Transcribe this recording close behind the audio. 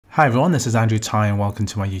Hi everyone, this is Andrew Tai and welcome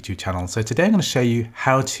to my YouTube channel. So today I'm going to show you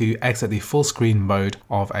how to exit the full screen mode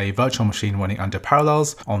of a virtual machine running under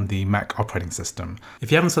Parallels on the Mac operating system.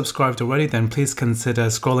 If you haven't subscribed already, then please consider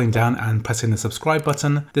scrolling down and pressing the subscribe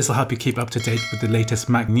button. This will help you keep up to date with the latest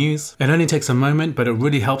Mac news. It only takes a moment, but it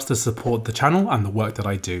really helps to support the channel and the work that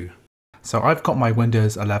I do. So I've got my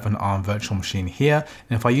Windows 11 ARM virtual machine here,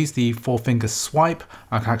 and if I use the 4-finger swipe,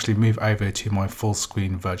 I can actually move over to my full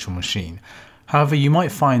screen virtual machine. However, you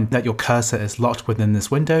might find that your cursor is locked within this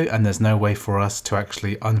window and there's no way for us to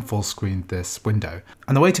actually unfull screen this window.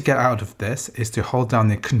 And the way to get out of this is to hold down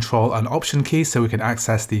the CTRL and Option key so we can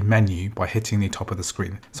access the menu by hitting the top of the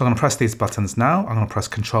screen. So I'm going to press these buttons now. I'm going to press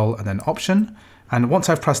CTRL and then Option. And once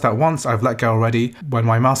I've pressed that once, I've let go already. When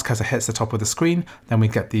my mouse cursor hits the top of the screen, then we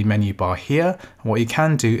get the menu bar here. And what you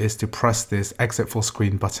can do is to press this exit full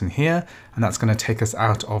screen button here, and that's going to take us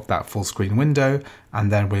out of that full screen window.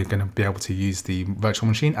 And then we're going to be able to use the virtual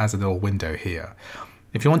machine as a little window here.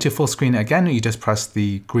 If you want to full screen it again, you just press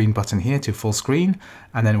the green button here to full screen,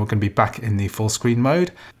 and then we're going to be back in the full screen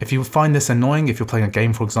mode. If you find this annoying, if you're playing a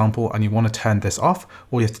game, for example, and you want to turn this off,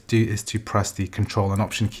 all you have to do is to press the Control and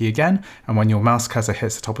Option key again. And when your mouse cursor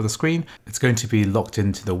hits the top of the screen, it's going to be locked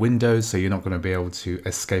into the window, so you're not going to be able to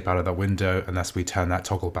escape out of that window unless we turn that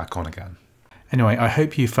toggle back on again. Anyway, I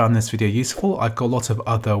hope you found this video useful. I've got lots of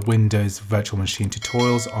other Windows virtual machine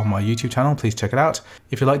tutorials on my YouTube channel. Please check it out.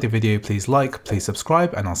 If you liked the video, please like, please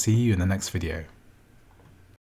subscribe, and I'll see you in the next video.